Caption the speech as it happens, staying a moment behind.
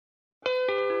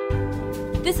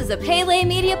This is a Pele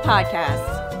Media podcast.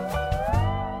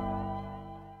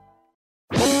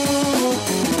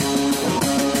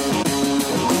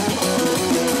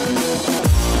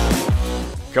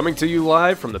 Coming to you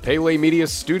live from the Pele Media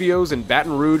studios in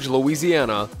Baton Rouge,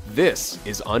 Louisiana, this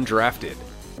is Undrafted,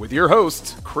 with your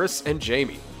hosts, Chris and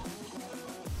Jamie.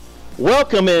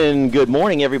 Welcome and good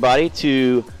morning, everybody,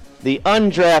 to the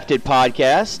Undrafted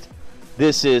podcast.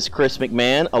 This is Chris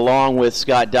McMahon, along with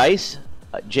Scott Dice.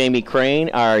 Jamie Crane,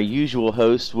 our usual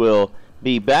host, will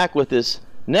be back with us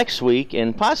next week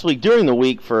and possibly during the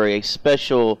week for a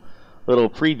special little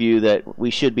preview that we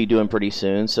should be doing pretty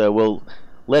soon. So we'll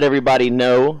let everybody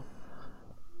know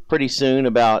pretty soon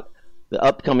about the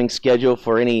upcoming schedule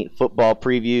for any football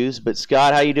previews. But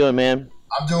Scott, how you doing, man?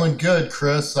 I'm doing good,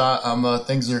 Chris.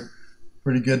 Things are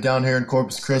pretty good down here in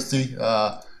Corpus Christi.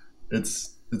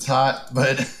 It's hot,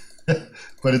 but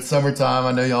but it's summertime.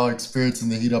 I know y'all are experiencing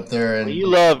the heat up there. And you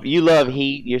love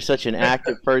heat. You're such an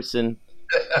active person.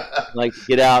 Like to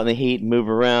get out in the heat and move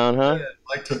around, huh? Yeah,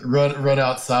 like to run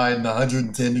outside in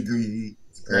 110-degree heat.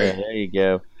 It's great. Yeah, there you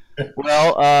go.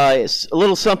 Well, it's a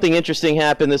little something interesting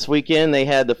happened this weekend. They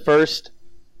had the first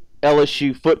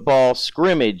LSU football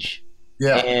scrimmage.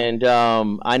 Yeah. And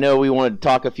I know we wanted to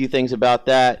talk a few things about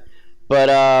that.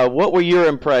 But what were your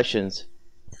impressions?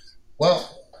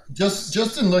 Well,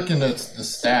 just in looking at the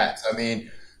stats, I mean,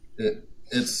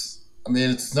 it's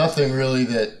nothing really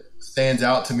that stands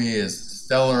out to me as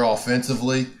stellar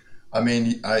offensively. I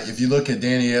mean, if you look at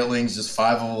Danny Etling's just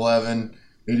 5 of 11,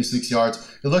 86 yards.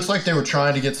 It looks like they were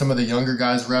trying to get some of the younger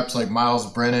guys reps, like Miles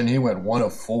Brennan. He went 1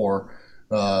 of 4.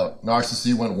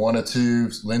 Narcissi went 1 of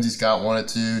 2. Lindsey Scott 1 of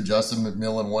 2. Justin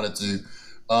McMillan 1 of 2.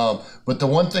 But the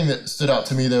one thing that stood out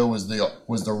to me though was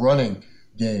the running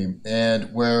game,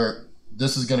 and where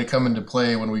this is going to come into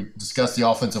play when we discuss the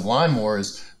offensive line more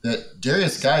is that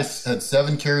Darius Geis had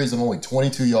 7 carries and only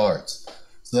 22 yards.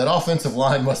 So that offensive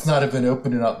line must not have been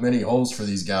opening up many holes for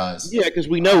these guys. Yeah, because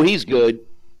we know he's good.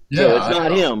 Yeah, so it's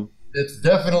not him. It's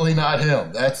definitely not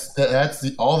him. That's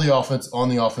all the offense on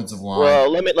the offensive line. Well,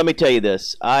 let me tell you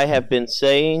this. I have been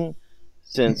saying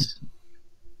since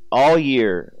all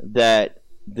year that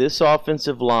this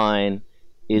offensive line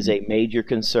is a major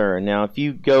concern. Now, if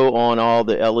you go on all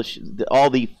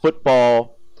the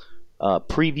football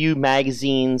preview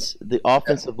magazines, the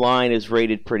offensive line is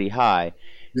rated pretty high.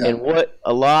 Yeah. And what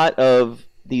a lot of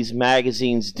these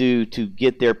magazines do to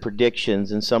get their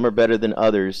predictions, and some are better than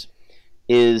others,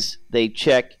 is they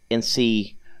check and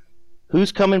see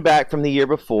who's coming back from the year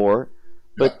before,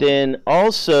 but then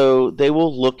also they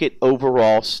will look at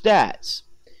overall stats.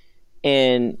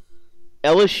 And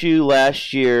LSU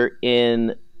last year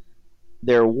in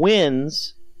their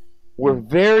wins were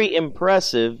very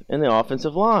impressive in the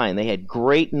offensive line. They had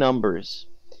great numbers.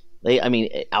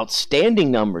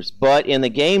 Outstanding numbers. But in the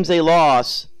games they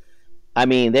lost,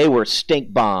 they were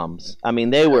stink bombs.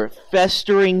 They were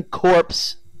festering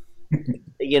corpse,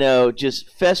 just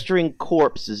festering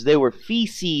corpses. They were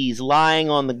feces lying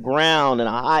on the ground on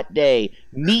a hot day,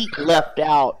 meat left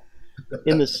out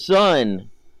in the sun.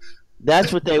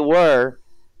 That's what they were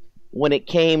when it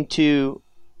came to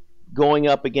going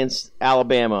up against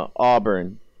Alabama,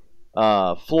 Auburn,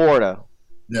 Florida,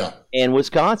 and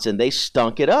Wisconsin. They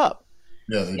stunk it up.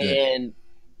 Yeah, they did. And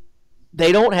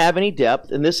they don't have any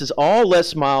depth, and this is all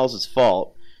Les Miles'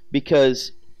 fault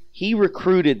because he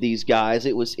recruited these guys.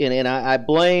 It was, and I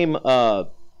blame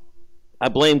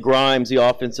Grimes, the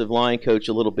offensive line coach,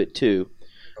 a little bit too.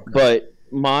 Okay. But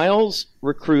Miles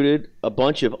recruited a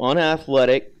bunch of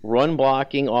unathletic,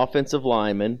 run-blocking offensive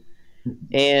linemen,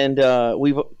 and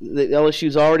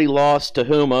LSU's already lost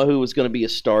Tahuma, who was going to be a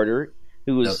starter,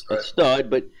 who was a stud,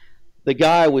 but the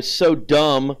guy was so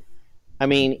dumb.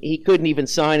 He couldn't even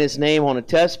sign his name on a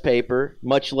test paper,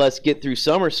 much less get through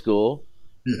summer school.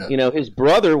 Yeah. His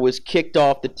brother was kicked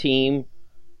off the team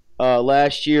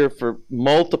last year for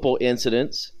multiple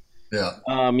incidents.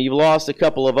 Yeah. You've lost a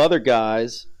couple of other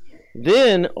guys.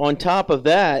 Then, on top of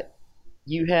that,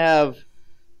 you have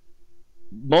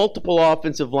multiple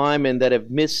offensive linemen that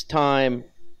have missed time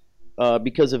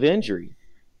because of injury.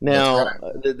 Now,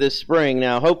 this spring,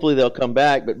 hopefully they'll come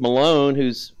back, but Malone,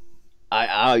 who's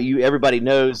everybody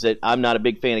knows that I'm not a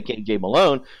big fan of KJ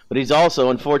Malone, but he's also,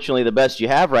 unfortunately, the best you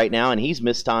have right now, and he's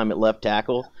missed time at left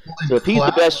tackle. So if he's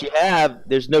the best you have,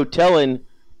 there's no telling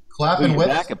who your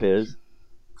backup is.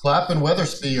 Clapp and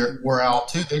Weathersby were out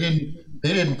too. They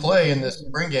didn't play in this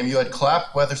spring game. You had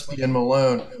Clapp, Weathersby, and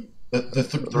Malone. The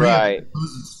three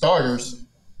starters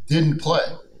didn't play.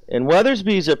 And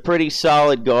Weathersby's a pretty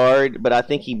solid guard, but I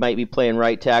think he might be playing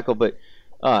right tackle. But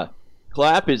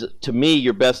Clapp is, to me,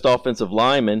 your best offensive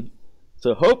lineman.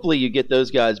 So hopefully you get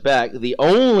those guys back. The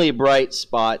only bright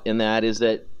spot in that is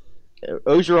that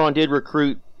Orgeron did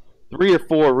recruit 3 or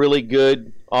 4 really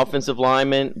good offensive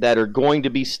linemen that are going to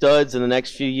be studs in the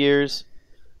next few years,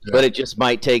 but it just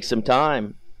might take some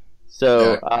time.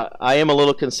 So I am a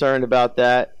little concerned about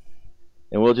that,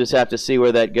 and we'll just have to see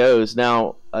where that goes.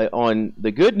 Now, on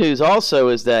the good news also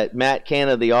is that Matt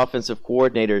Canada, the offensive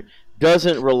coordinator,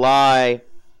 doesn't rely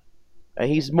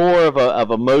he's more of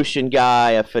a motion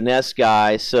guy, a finesse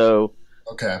guy. So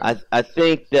I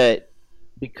think that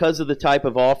because of the type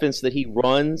of offense that he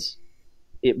runs,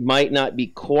 it might not be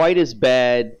quite as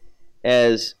bad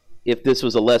as if this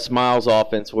was a Les Miles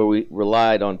offense where we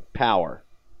relied on power.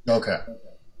 Okay.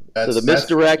 So the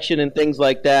misdirection and things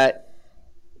like that,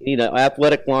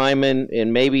 athletic linemen,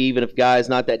 and maybe even if guy's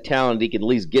not that talented, he can at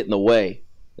least get in the way.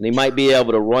 And he might be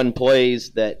able to run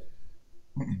plays that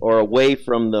are away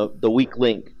from the weak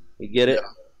link. You get it?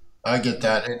 Yeah, I get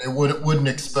that. And it wouldn't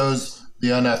expose the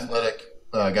unathletic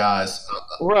guys.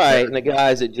 Right, and the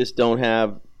guys that just don't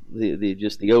have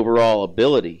the overall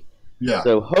ability. Yeah.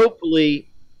 So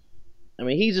hopefully,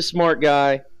 he's a smart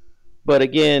guy, but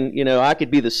again, I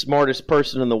could be the smartest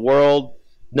person in the world,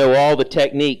 know all the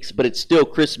techniques, but it's still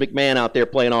Chris McMahon out there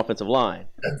playing offensive line.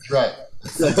 That's right.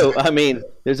 So,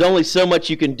 there's only so much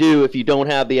you can do if you don't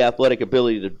have the athletic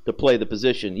ability to play the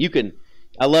position.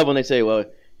 I love when they say, well,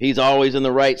 he's always in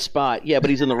the right spot. Yeah,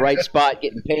 but he's in the right spot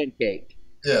getting pancaked.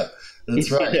 Yeah, that's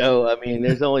right.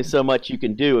 There's only so much you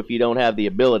can do if you don't have the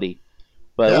ability.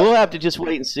 But we'll have to just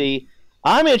wait and see.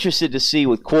 I'm interested to see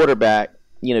with quarterback,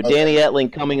 Danny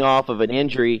Etling coming off of an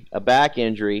injury, a back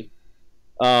injury.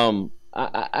 And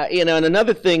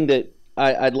another thing that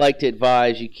I'd like to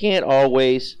advise, you can't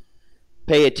always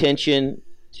pay attention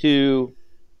to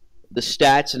the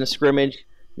stats in the scrimmage.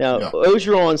 Now,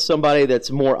 Orgeron's somebody that's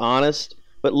more honest,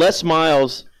 but Les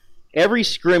Miles, every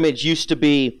scrimmage used to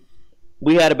be,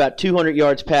 we had about 200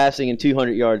 yards passing and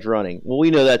 200 yards running. Well, we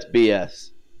know that's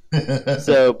BS.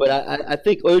 But I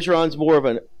think Orgeron's more of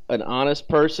an honest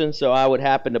person, so I would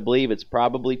happen to believe it's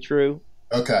probably true.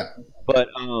 Okay. But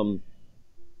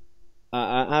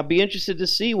I'd be interested to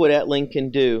see what Etling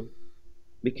can do,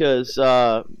 because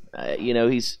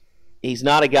he's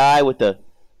not a guy with a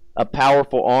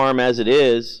powerful arm as it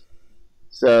is.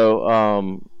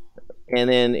 So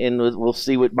and we'll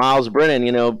see with Miles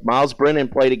Brennan. Miles Brennan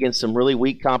played against some really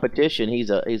weak competition. He's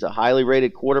a highly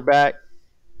rated quarterback.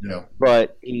 Yeah.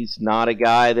 But he's not a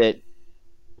guy that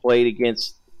played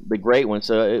against the great ones.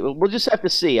 So we'll just have to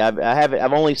see.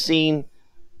 I've only seen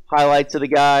highlights of the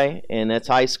guy, and that's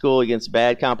high school against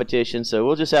bad competition. So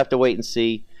we'll just have to wait and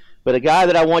see. But a guy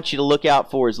that I want you to look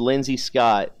out for is Lindsey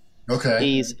Scott. Okay.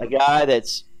 He's a guy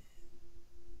that's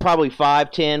probably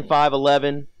 5'10",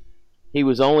 5'11". He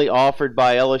was only offered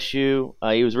by LSU.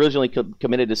 He was originally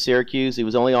committed to Syracuse. He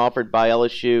was only offered by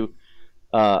LSU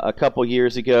a couple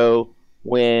years ago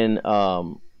when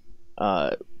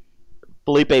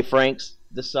Felipe Franks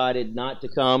decided not to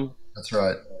come. That's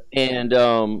right.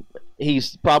 And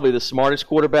he's probably the smartest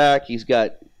quarterback. He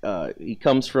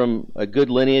comes from a good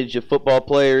lineage of football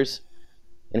players,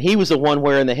 and he was the one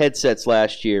wearing the headsets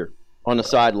last year on the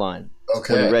sideline when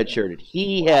he redshirted.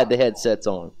 He had the headsets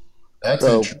on. That's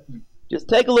interesting. Just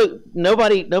take a look.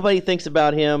 Nobody thinks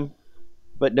about him,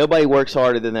 but nobody works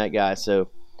harder than that guy. So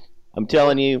I'm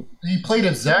telling you, he played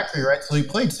exactly right. So he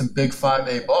played some big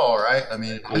 5A ball, right?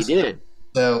 He did.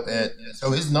 So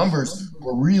his numbers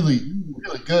were really,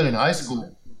 really good in high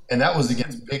school, and that was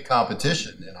against big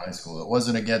competition in high school. It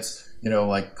wasn't against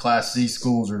like Class C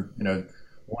schools or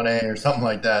 1A or something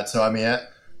like that. So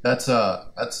that's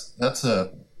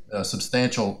a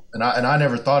substantial, and I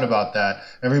never thought about that.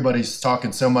 Everybody's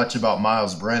talking so much about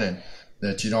Miles Brennan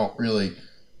that you don't really.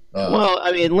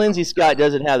 Lindsey Scott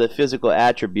doesn't have the physical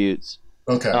attributes.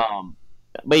 Okay.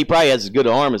 But he probably has as good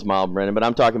an arm as Miles Brennan. But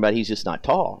I'm talking about he's just not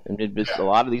tall. And a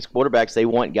lot of these quarterbacks, they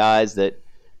want guys that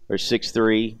are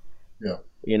 6'3".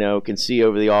 Yeah. Can see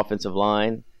over the offensive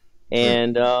line.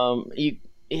 And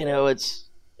it's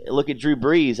look at Drew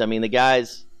Brees. The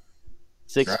guy's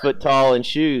 6 foot tall in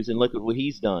shoes, and look at what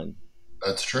he's done.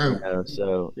 That's true.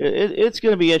 So it's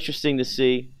going to be interesting to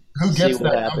see. Who gets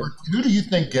that number? Who do you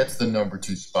think gets the number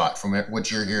 2 spot from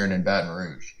what you're hearing in Baton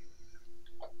Rouge?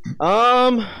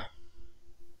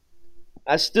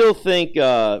 I still think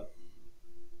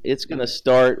it's going to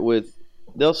start with.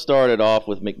 They'll start it off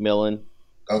with McMillan.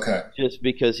 Okay. Just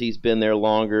because he's been there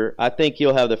longer, I think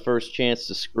he'll have the first chance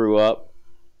to screw up.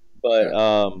 But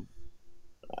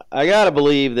I gotta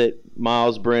believe that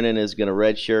Miles Brennan is going to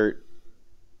redshirt.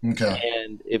 Okay.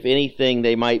 And if anything,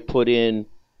 they might put in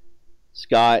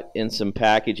Scott in some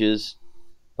packages,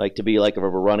 like to be like a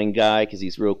running guy because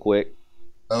he's real quick.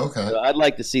 Okay. So I'd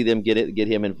like to see them get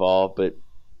him involved, but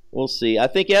we'll see. I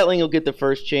think Etling will get the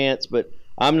first chance, but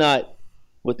I'm not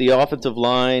with the offensive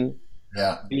line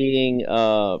being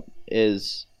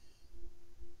as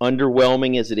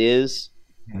underwhelming as it is,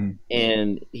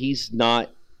 and he's not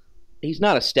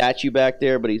a statue back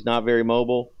there, but he's not very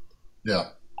mobile. Yeah.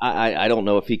 I don't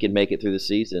know if he can make it through the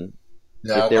season.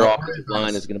 Yeah, if their offensive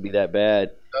line is going to be that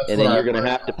bad, and then you're going to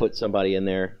have to put somebody in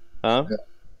there, huh? Yeah.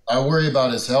 I worry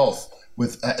about his health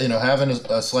with having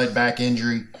a slight back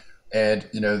injury, and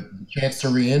the chance to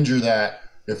re-injure that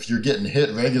if you're getting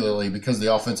hit regularly because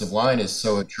the offensive line is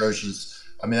so atrocious.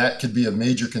 I mean, that could be a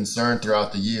major concern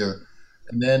throughout the year.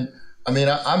 And then,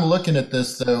 I'm looking at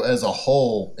this though as a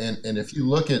whole, and if you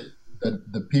look at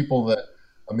the people that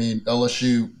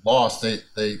LSU lost,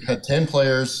 they had 10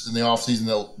 players in the offseason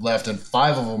that left, and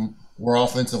 5 of them were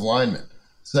offensive linemen.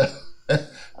 So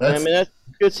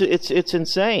it's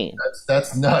insane.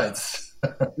 That's nuts.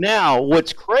 Now,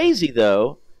 what's crazy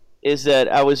though is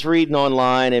that I was reading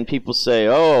online and people say,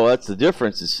 "Oh, that's the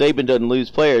difference. Is Saban doesn't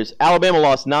lose players." Alabama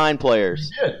lost 9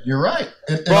 players. Yeah, you're right.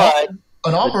 But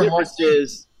Auburn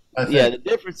the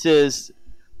difference is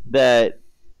that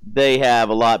they have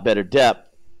a lot better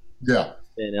depth. Yeah.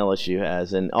 Than LSU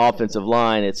has, and offensive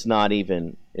line, it's not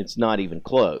even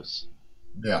close.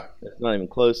 Yeah, it's not even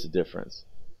close to difference.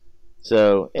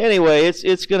 So anyway,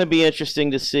 it's going to be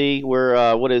interesting to see.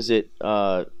 We're what is it?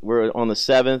 We're on the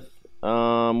 7th.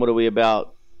 What are we,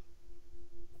 about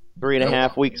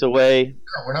 3.5 weeks away?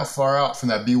 Yeah, we're not far out from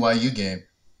that BYU game.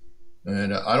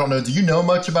 And I don't know. Do you know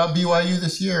much about BYU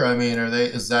this year? I mean,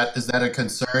 is that a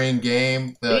concerning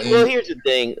game? Well, here's the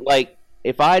thing. Like,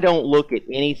 if I don't look at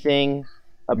anything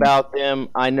about them,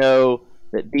 I know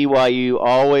that BYU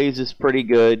always is pretty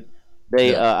good.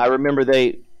 I remember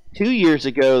 2 years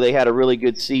ago they had a really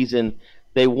good season.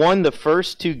 They won the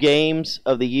first 2 games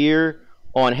of the year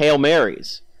on Hail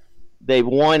Marys. They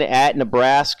won at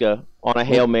Nebraska on a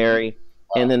Hail Mary,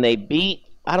 and then they beat,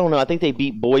 I think they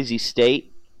beat Boise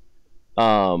State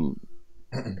in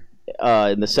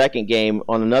the second game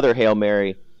on another Hail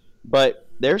Mary. But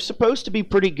they're supposed to be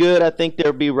pretty good. I think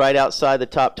they'll be right outside the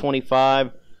top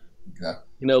 25. Okay.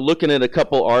 Looking at a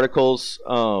couple articles,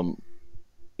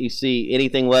 you see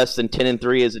anything less than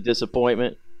 10-3 is a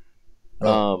disappointment.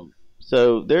 Oh.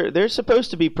 So they're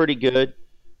supposed to be pretty good.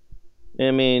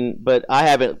 But I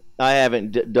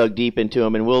haven't dug deep into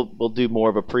them, and we'll do more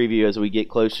of a preview as we get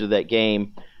closer to that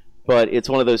game. But it's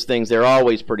one of those things; they're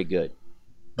always pretty good.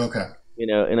 Okay.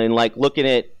 And then like looking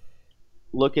at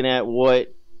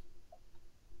what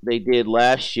they did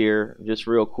last year, just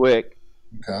real quick.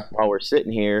 Okay. While we're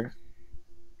sitting here,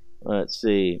 let's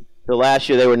see. So last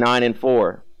year they were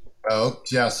 9-4. Oh,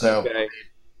 yeah. So okay.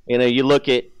 You look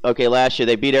at last year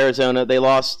they beat Arizona. They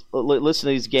lost. Listen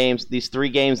to these games. These 3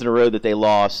 games in a row that they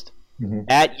lost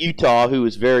at Utah, who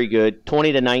was very good,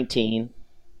 20-19.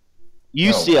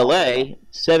 UCLA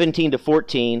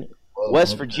 17-14.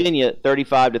 West Virginia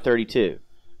 35-32.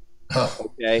 Oh.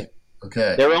 Okay.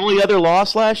 Okay. Their only other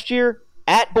loss last year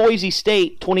at Boise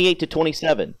State,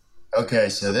 28-27. Okay,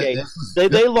 so they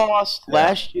lost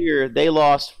last year. They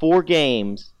lost 4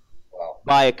 games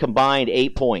by a combined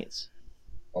 8 points,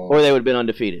 or they would have been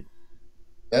undefeated.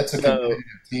 That's a competitive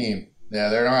team. Yeah,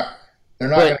 they're not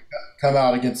going to come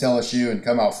out against LSU and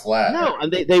come out flat. No,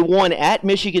 and they won at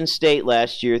Michigan State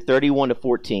last year,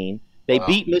 31-14. They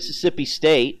beat Mississippi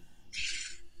State.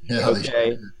 Yeah.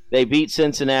 Okay, they beat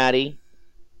Cincinnati.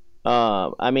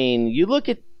 You look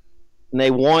at. And they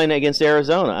won against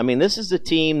Arizona. This is a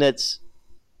team that's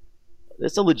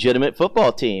a legitimate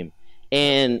football team.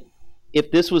 And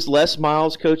if this was Les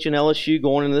Miles coaching LSU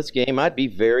going into this game, I'd be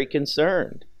very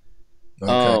concerned.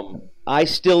 Okay. I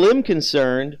still am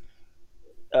concerned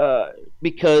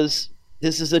because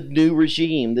this is a new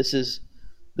regime. This is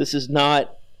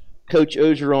not Coach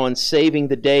Orgeron saving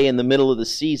the day in the middle of the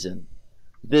season.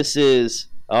 This is,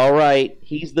 all right,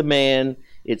 he's the man.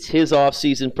 It's his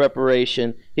off-season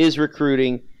preparation, his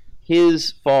recruiting,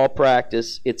 his fall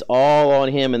practice. It's all on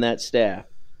him and that staff.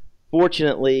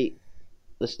 Fortunately,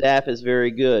 the staff is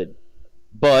very good,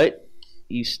 but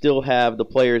you still have the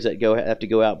players that have to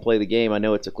go out and play the game. I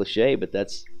know it's a cliche, but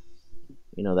that's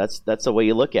the way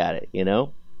you look at it. Yeah,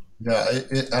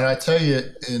 and I tell you,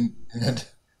 and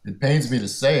it pains me to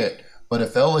say it, but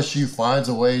if LSU finds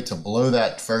a way to blow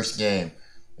that first game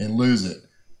and lose it,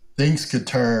 things could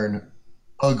turn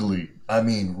ugly.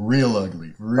 Real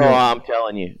ugly. I'm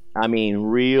telling you.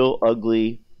 Real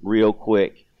ugly, real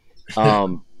quick.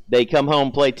 They come home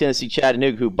and play Tennessee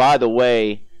Chattanooga, who, by the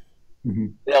way,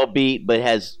 they'll beat, but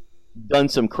has done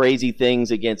some crazy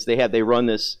things against. They run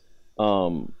this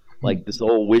like this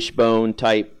old wishbone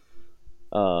type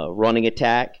running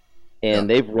attack, and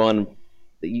they've run.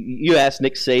 You asked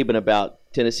Nick Saban about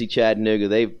Tennessee Chattanooga.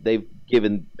 They've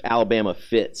given Alabama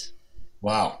fits.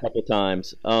 Wow. A couple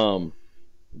times.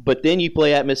 But then you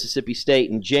play at Mississippi State,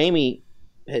 and Jamie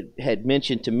had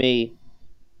mentioned to me,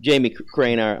 Jamie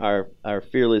Crane, our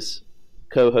fearless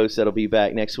co-host that'll be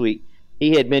back next week,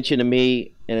 he had mentioned to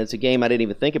me, and it's a game I didn't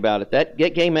even think about it, that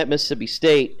game at Mississippi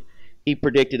State, he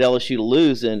predicted LSU to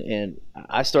lose, and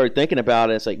I started thinking about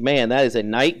it. It's like, man, that is a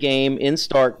night game in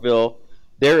Starkville,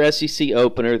 their SEC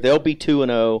opener. They'll be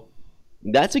 2-0.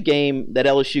 That's a game that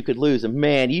LSU could lose. And,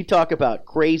 man, you talk about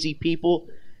crazy people,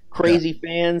 crazy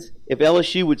fans. If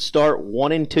LSU would start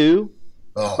 1-2,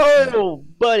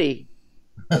 buddy,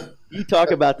 you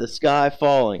talk about the sky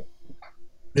falling.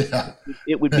 Yeah.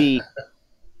 It would be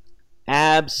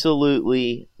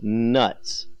absolutely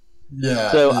nuts.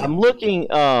 Yeah. So I'm looking.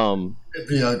 It'd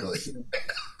be ugly.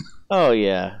 Oh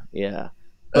yeah.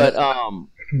 But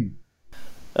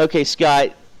okay,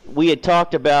 Scott. We had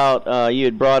talked about. You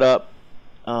had brought up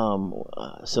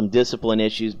some discipline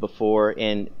issues before,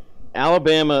 and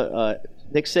Alabama.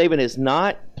 Nick Saban is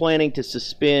not planning to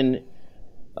suspend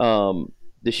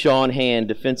Deshaun Hand,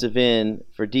 defensive end,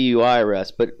 for DUI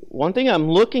arrest. But one thing, I'm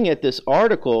looking at this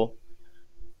article.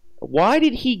 Why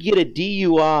did he get a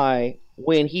DUI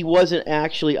when he wasn't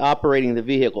actually operating the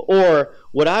vehicle? Or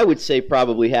what I would say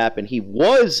probably happened, he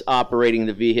was operating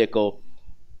the vehicle,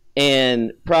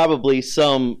 and probably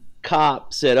some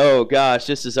cop said, "Oh gosh,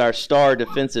 this is our star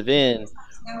defensive end.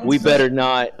 We better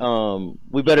not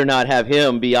have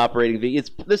him be operating the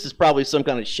vehicle." This is probably some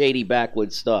kind of shady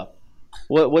backwoods stuff.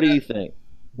 What do you think?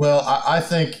 Well, I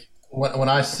think when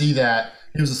I see that,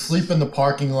 he was asleep in the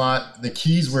parking lot. The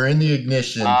keys were in the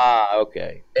ignition.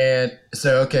 Okay. And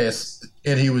so,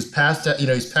 and he was passed out.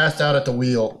 He's passed out at the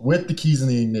wheel with the keys in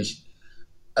the ignition.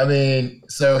 I mean,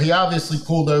 so he obviously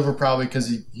pulled over probably because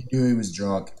he knew he was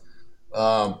drunk.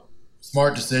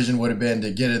 Smart decision would have been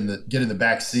to get in the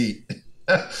back seat,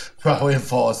 probably, and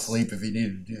fall asleep if he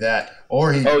needed to do that.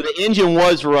 Or the engine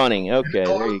was running. Okay. If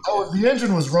the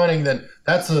engine was running, then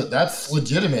that's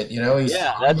legitimate.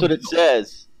 That's what it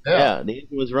says. Yeah, the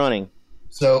engine was running.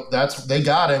 So they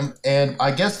got him, and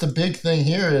I guess the big thing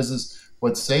here is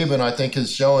what Saban, I think,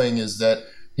 is showing is that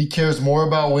he cares more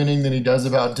about winning than he does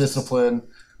about discipline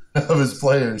of his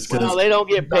players. Well, they don't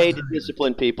get paid to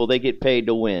discipline people; they get paid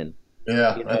to win.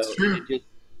 Yeah, that's true.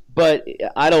 But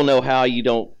I don't know how you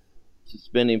don't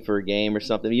suspend him for a game or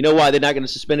something. You know why they're not going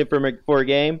to suspend him for a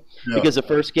game? No. Because the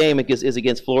first game is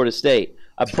against Florida State.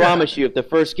 I promise you, if the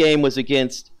first game was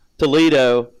against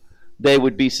Toledo, they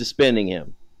would be suspending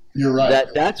him. You're right.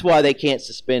 That's why they can't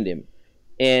suspend him.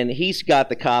 And he's got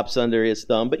the cops under his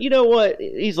thumb. But you know what?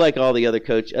 He's like all the other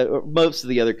coaches, most of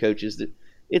the other coaches.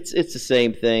 It's the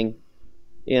same thing,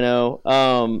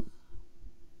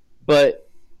 But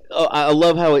I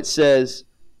love how it says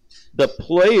the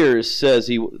players say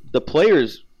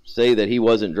that he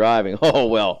wasn't driving. Oh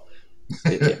well,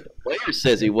 if the player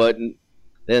says he wasn't,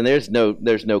 then there's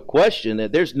no question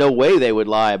that there's no way they would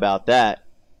lie about that.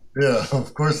 Yeah,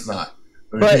 of course not.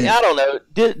 But I don't know.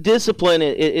 Discipline.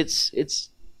 It's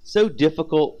so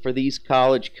difficult for these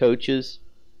college coaches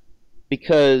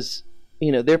because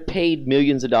they're paid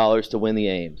millions of dollars to win the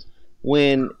Ames.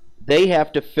 When they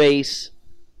have to face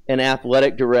an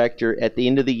athletic director at the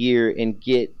end of the year and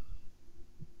get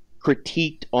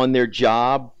critiqued on their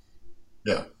job,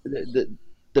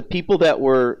 the people that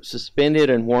were suspended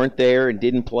and weren't there and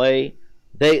didn't play,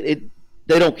 they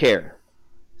don't care.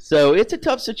 So it's a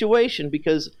tough situation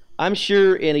because I'm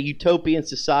sure in a utopian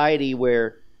society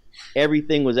where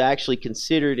everything was actually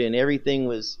considered and everything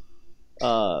was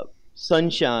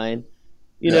sunshine,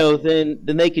 then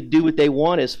they could do what they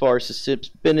want as far as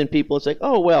suspending people. It's like,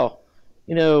 oh, well,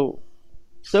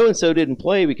 so-and-so didn't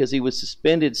play because he was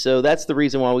suspended, so that's the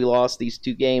reason why we lost these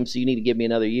 2 games, so you need to give me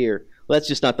another year. Well, that's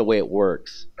just not the way it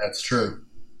works. That's true.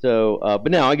 So,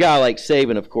 but now a guy like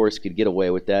Saban, of course, could get away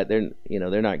with that. They're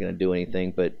not going to do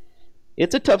anything, but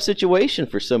it's a tough situation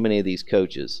for so many of these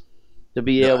coaches to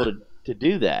be able to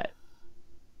do that.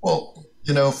 Well,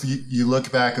 if you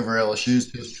look back over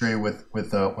LSU's history with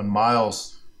when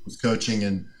Miles was coaching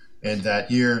and that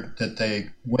year that they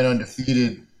went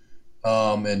undefeated,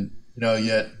 and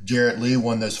yet Jarrett Lee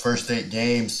won those first 8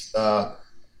 games, as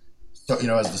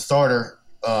the starter,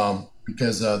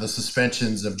 because the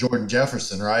suspensions of Jordan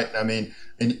Jefferson, right? I mean,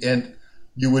 and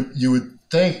you would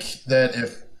think that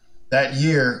if that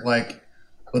year, like,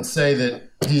 let's say that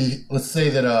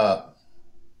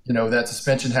that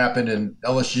suspension happened and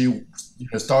LSU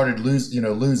started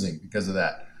losing because of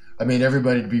that. I mean,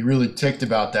 everybody'd be really ticked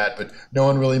about that, but no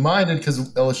one really minded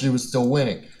because LSU was still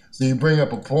winning. So you bring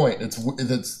up a point. It's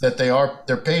that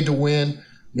they're paid to win,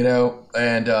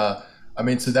 and I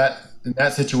mean, so that in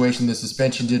that situation, the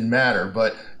suspension didn't matter.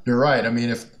 But you're right. I mean,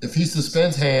 if he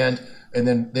suspends Hand and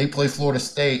then they play Florida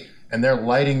State and they're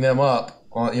lighting them up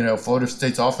on, Florida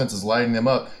State's offense is lighting them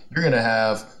up, you're going to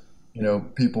have,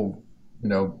 people,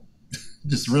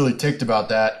 just really ticked about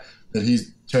that he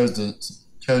chose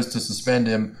to suspend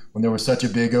him when there was such a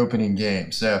big opening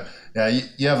game. So, yeah,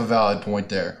 you have a valid point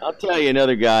there. I'll tell you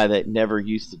another guy that never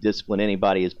used to discipline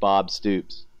anybody is Bob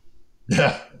Stoops.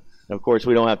 Yeah. Of course,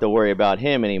 we don't have to worry about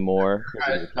him anymore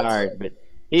because he's retired, but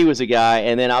he was a guy.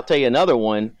 And then I'll tell you another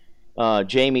one.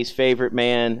 Jamie's favorite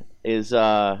man is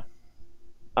our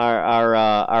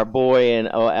boy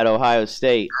at Ohio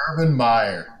State, Urban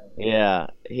Meyer. Yeah,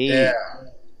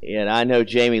 and I know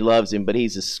Jamie loves him, but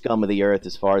he's the scum of the earth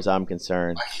as far as I'm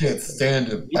concerned. I can't stand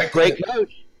him. He's a great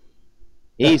coach.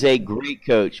 He's a great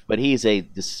coach, but he's a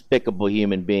despicable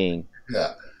human being.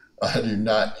 Yeah, I do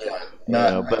not.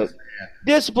 But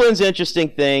discipline's an interesting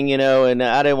thing, and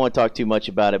I didn't want to talk too much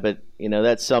about it, but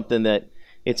that's something that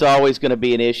it's always going to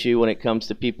be an issue when it comes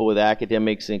to people with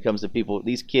academics and it comes to people.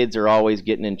 These kids are always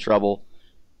getting in trouble.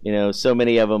 So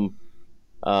many of them.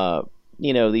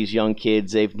 These young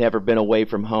kids, they've never been away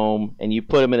from home, and you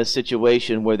put them in a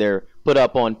situation where they're put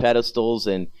up on pedestals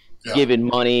and given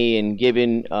money and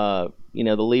given, the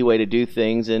leeway to do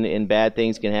things, and bad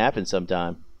things can happen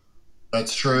sometime.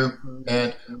 That's true.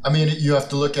 And, I mean, you have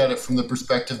to look at it from the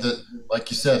perspective that, like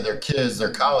you said, they're kids,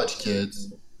 they're college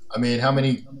kids. I mean, how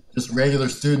many just regular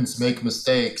students make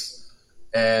mistakes?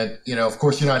 And, of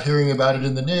course, you're not hearing about it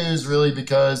in the news really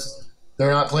because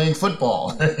they're not playing football,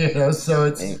 so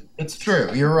it's true.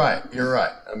 You're right.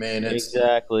 I mean,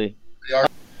 exactly.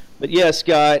 But yeah,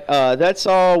 Scott, that's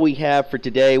all we have for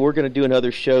today. We're going to do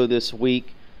another show this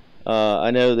week.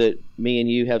 I know that me and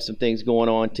you have some things going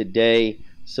on today,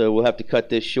 so we'll have to cut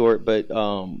this short. But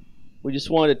we just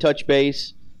wanted to touch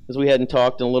base because we hadn't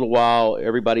talked in a little while.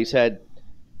 Everybody's had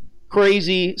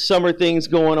crazy summer things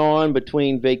going on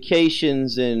between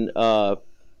vacations and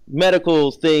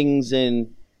medical things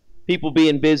and people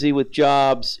being busy with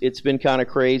jobs. It's been kind of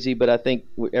crazy, but I think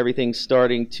everything's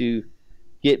starting to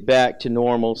get back to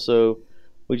normal. So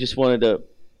we just wanted to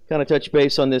kind of touch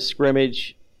base on this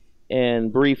scrimmage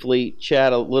and briefly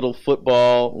chat a little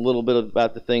football, a little bit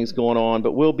about the things going on.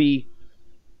 But we'll be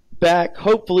back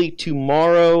hopefully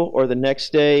tomorrow or the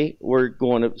next day. We're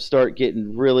going to start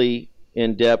getting really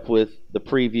in depth with the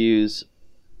previews,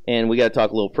 and we got to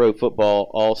talk a little pro football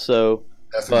also.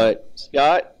 Definitely. But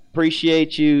Scott,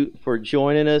 appreciate you for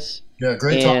joining us. Yeah,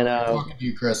 great talking to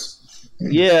you, Chris.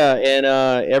 Yeah, and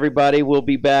everybody will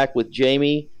be back with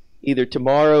Jamie either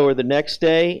tomorrow or the next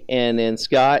day, and then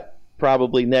Scott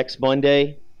probably next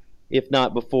Monday, if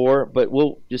not before. But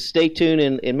we'll just stay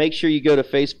tuned and make sure you go to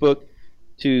Facebook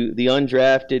to the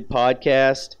Undrafted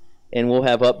Podcast, and we'll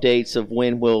have updates of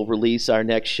when we'll release our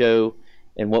next show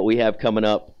and what we have coming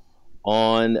up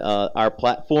on our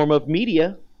platform of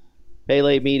media,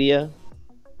 Pele Media,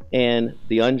 and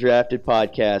the Undrafted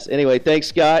Podcast. Anyway, thanks,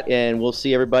 Scott, and we'll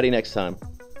see everybody next time.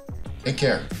 Take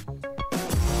care.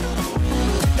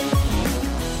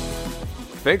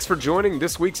 Thanks for joining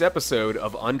this week's episode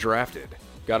of Undrafted.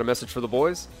 Got a message for the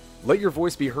boys? Let your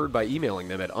voice be heard by emailing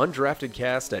them at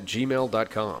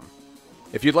undraftedcast@gmail.com.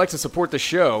 If you'd like to support the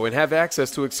show and have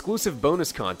access to exclusive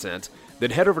bonus content,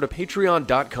 then head over to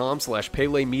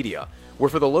patreon.com/PeleMedia, where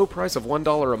for the low price of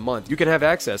 $1 a month, you can have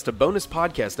access to bonus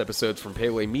podcast episodes from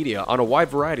Pele Media on a wide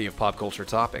variety of pop culture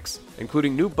topics,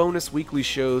 including new bonus weekly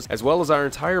shows as well as our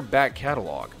entire back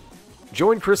catalog.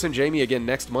 Join Chris and Jamie again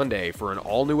next Monday for an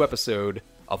all-new episode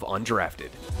of Undrafted.